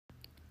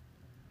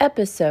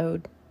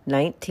Episode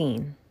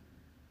 19.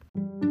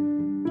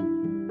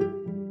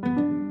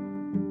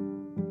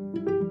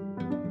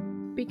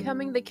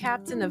 Becoming the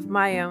captain of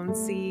my own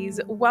seas,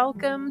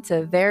 welcome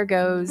to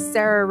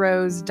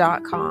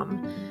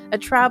ThereGoesSarahRose.com, a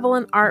travel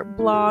and art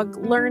blog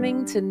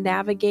learning to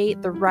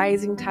navigate the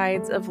rising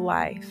tides of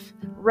life,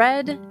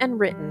 read and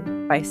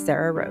written by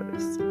Sarah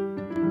Rose.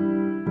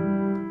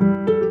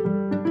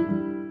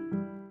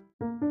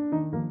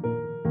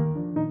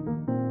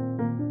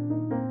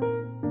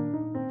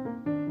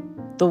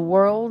 The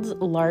world's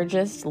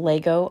largest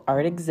Lego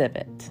art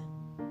exhibit.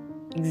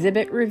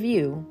 Exhibit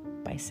review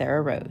by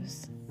Sarah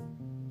Rose.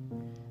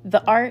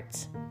 The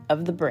art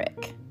of the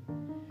brick.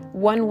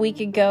 1 week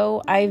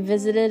ago, I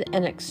visited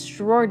an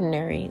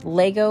extraordinary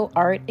Lego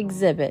art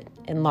exhibit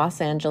in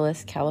Los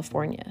Angeles,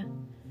 California.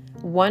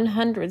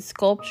 100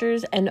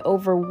 sculptures and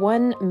over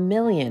 1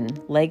 million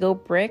Lego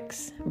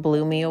bricks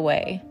blew me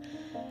away.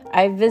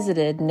 I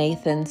visited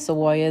Nathan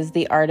Sawoya's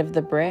The Art of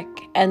the Brick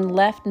and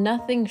left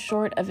nothing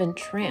short of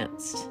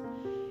entranced.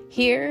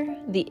 Here,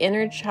 the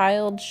inner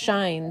child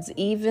shines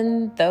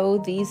even though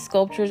these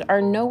sculptures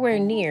are nowhere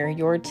near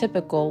your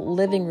typical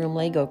living room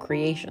Lego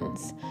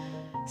creations.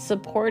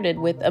 Supported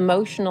with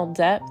emotional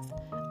depth,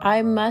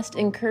 I must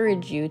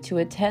encourage you to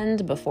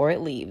attend before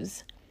it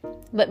leaves.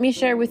 Let me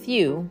share with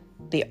you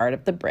The Art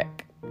of the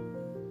Brick.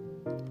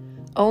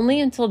 Only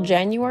until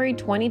January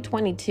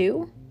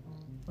 2022?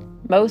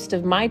 Most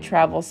of my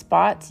travel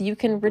spots you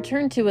can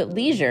return to at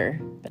leisure,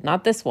 but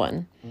not this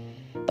one.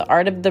 The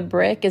Art of the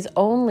Brick is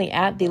only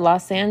at the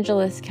Los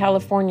Angeles,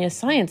 California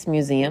Science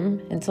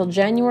Museum until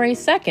January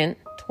 2nd,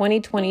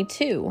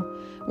 2022,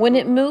 when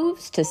it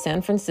moves to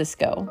San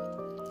Francisco.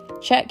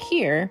 Check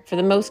here for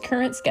the most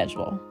current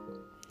schedule.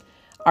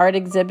 Art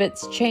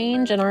exhibits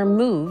change and are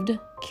moved,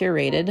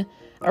 curated,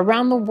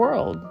 around the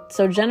world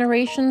so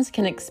generations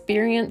can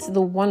experience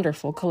the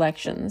wonderful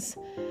collections.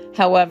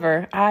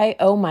 However,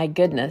 oh my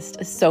goodness,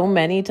 so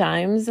many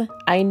times,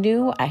 I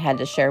knew I had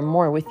to share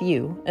more with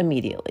you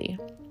immediately.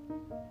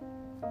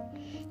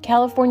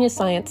 California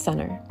Science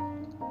Center.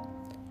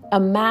 A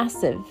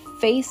massive,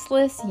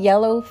 faceless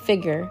yellow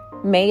figure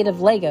made of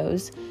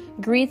Legos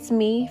greets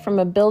me from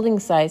a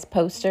building-sized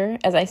poster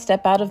as I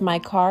step out of my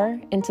car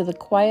into the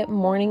quiet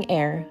morning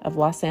air of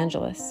Los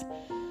Angeles.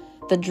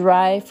 The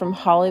drive from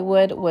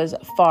Hollywood was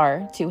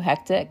far too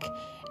hectic,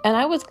 and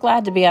I was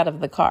glad to be out of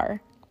the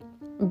car.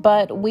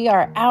 But we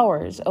are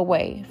hours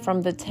away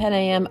from the 10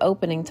 a.m.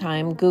 opening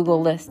time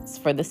Google lists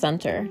for the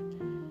center.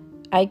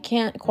 I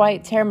can't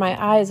quite tear my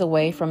eyes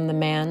away from the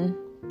man,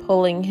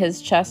 pulling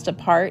his chest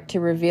apart to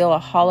reveal a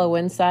hollow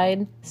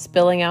inside,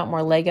 spilling out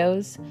more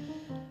Legos.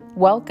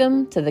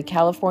 Welcome to the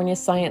California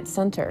Science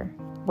Center,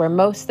 where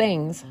most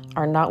things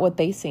are not what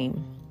they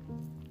seem.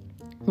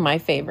 My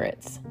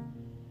favorites.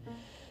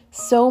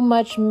 So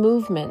much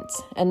movement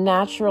and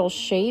natural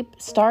shape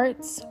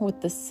starts with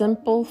the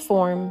simple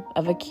form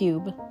of a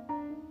cube.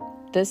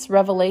 This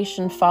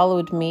revelation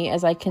followed me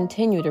as I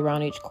continued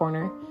around each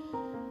corner.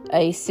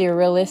 A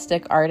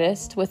surrealistic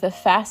artist with a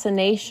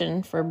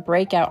fascination for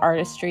breakout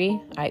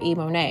artistry, i.e.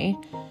 Monet,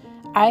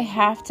 I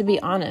have to be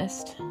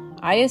honest,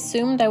 I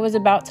assumed I was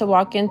about to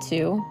walk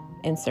into,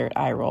 insert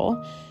eye roll,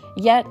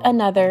 yet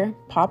another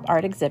pop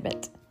art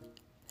exhibit.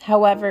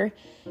 However,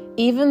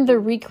 even the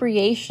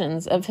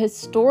recreations of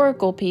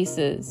historical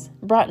pieces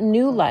brought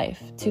new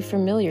life to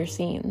familiar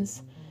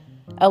scenes,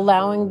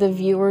 allowing the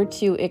viewer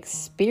to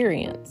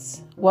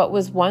experience what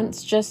was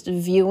once just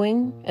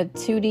viewing a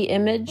 2D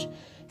image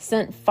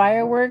sent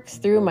fireworks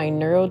through my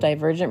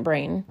neurodivergent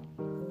brain.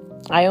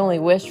 I only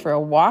wish for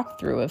a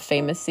walkthrough of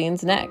famous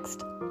scenes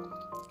next.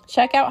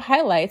 Check out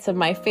highlights of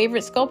my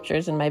favorite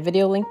sculptures in my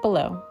video link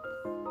below.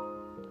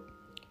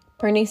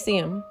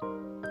 Perniceum,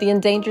 the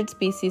Endangered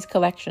Species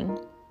Collection.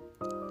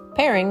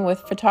 Pairing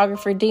with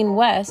photographer Dean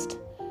West,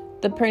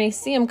 the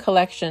Perniceum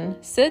collection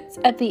sits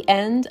at the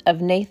end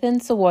of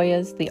Nathan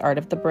Sawoya's The Art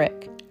of the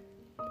Brick.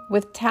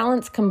 With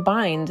talents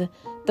combined,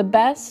 the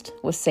best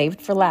was saved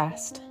for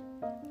last.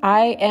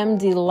 I am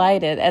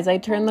delighted as I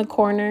turn the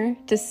corner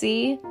to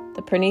see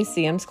the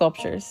Perniceum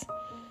sculptures.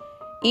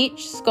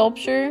 Each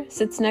sculpture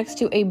sits next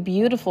to a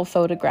beautiful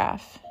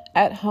photograph,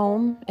 at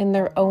home in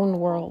their own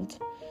world.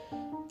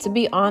 To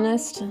be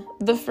honest,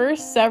 the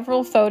first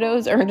several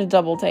photos earned a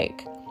double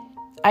take.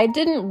 I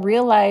didn't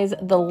realize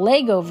the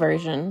Lego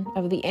version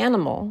of the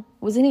animal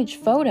was in each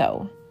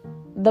photo.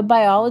 The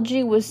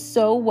biology was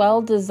so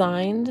well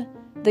designed,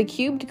 the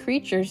cubed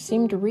creatures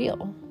seemed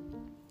real.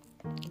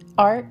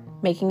 Art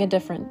making a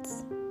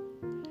difference.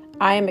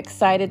 I am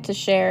excited to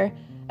share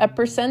a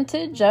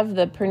percentage of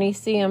the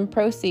Perniceum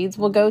proceeds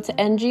will go to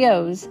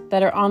NGOs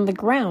that are on the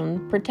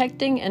ground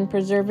protecting and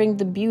preserving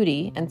the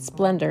beauty and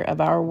splendor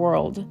of our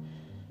world.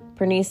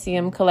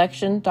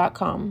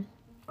 PerniceumCollection.com.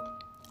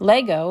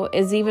 Lego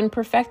is even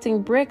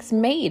perfecting bricks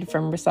made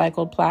from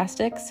recycled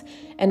plastics,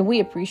 and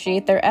we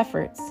appreciate their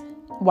efforts.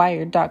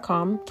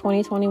 Wired.com,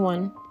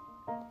 2021.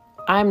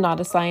 I'm not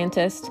a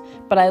scientist,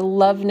 but I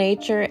love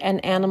nature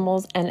and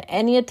animals, and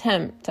any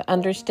attempt to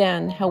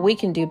understand how we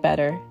can do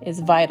better is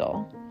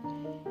vital.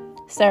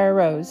 Sarah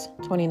Rose,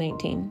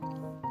 2019.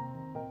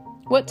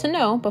 What to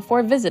know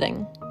before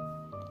visiting.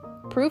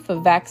 Proof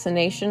of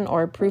vaccination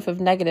or proof of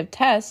negative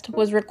test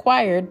was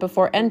required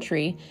before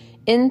entry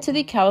into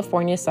the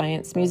California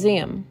Science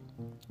Museum,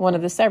 one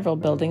of the several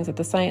buildings at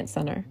the Science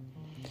Center.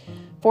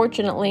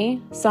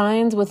 Fortunately,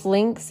 signs with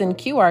links and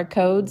QR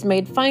codes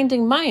made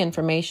finding my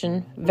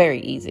information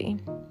very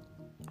easy.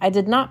 I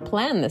did not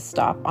plan this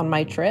stop on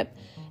my trip,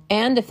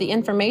 and if the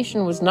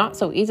information was not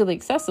so easily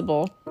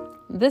accessible,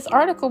 this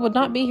article would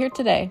not be here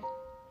today.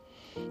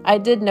 I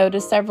did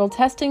notice several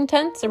testing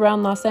tents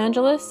around Los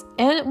Angeles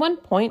and at one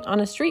point on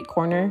a street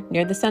corner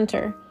near the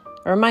center,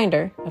 a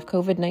reminder of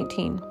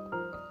COVID-19.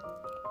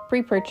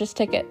 Pre-purchase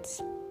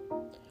tickets.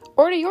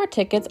 Order your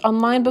tickets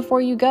online before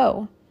you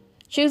go.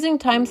 Choosing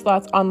time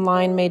slots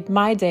online made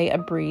my day a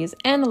breeze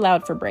and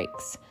allowed for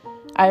breaks.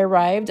 I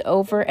arrived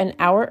over an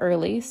hour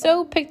early,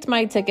 so picked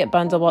my ticket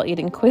bundle while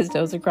eating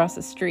Quiznos across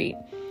the street.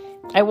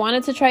 I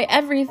wanted to try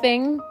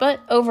everything,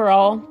 but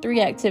overall, 3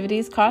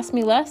 activities cost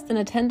me less than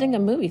attending a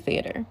movie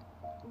theater.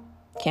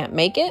 Can't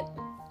make it?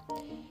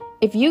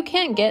 If you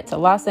can't get to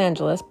Los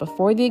Angeles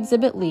before the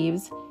exhibit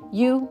leaves,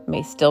 you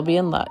may still be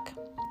in luck.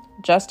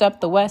 Just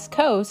up the West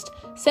Coast,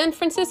 San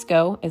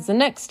Francisco is the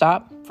next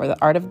stop for the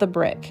Art of the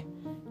Brick.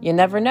 You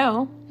never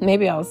know,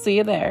 maybe I'll see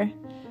you there.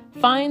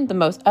 Find the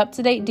most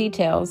up-to-date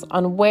details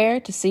on where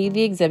to see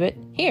the exhibit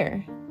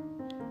here.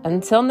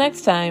 Until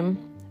next time,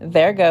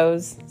 there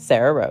goes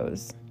Sarah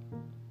Rose.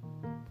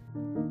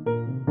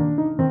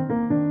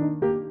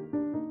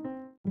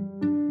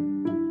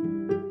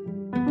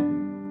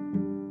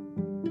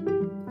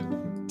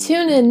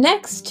 Tune in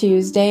next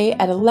Tuesday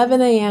at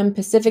 11 a.m.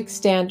 Pacific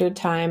Standard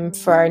Time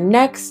for our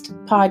next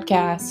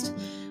podcast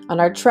on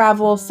our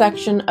travel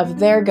section of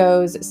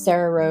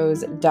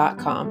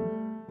ThereGoesSarahRose.com.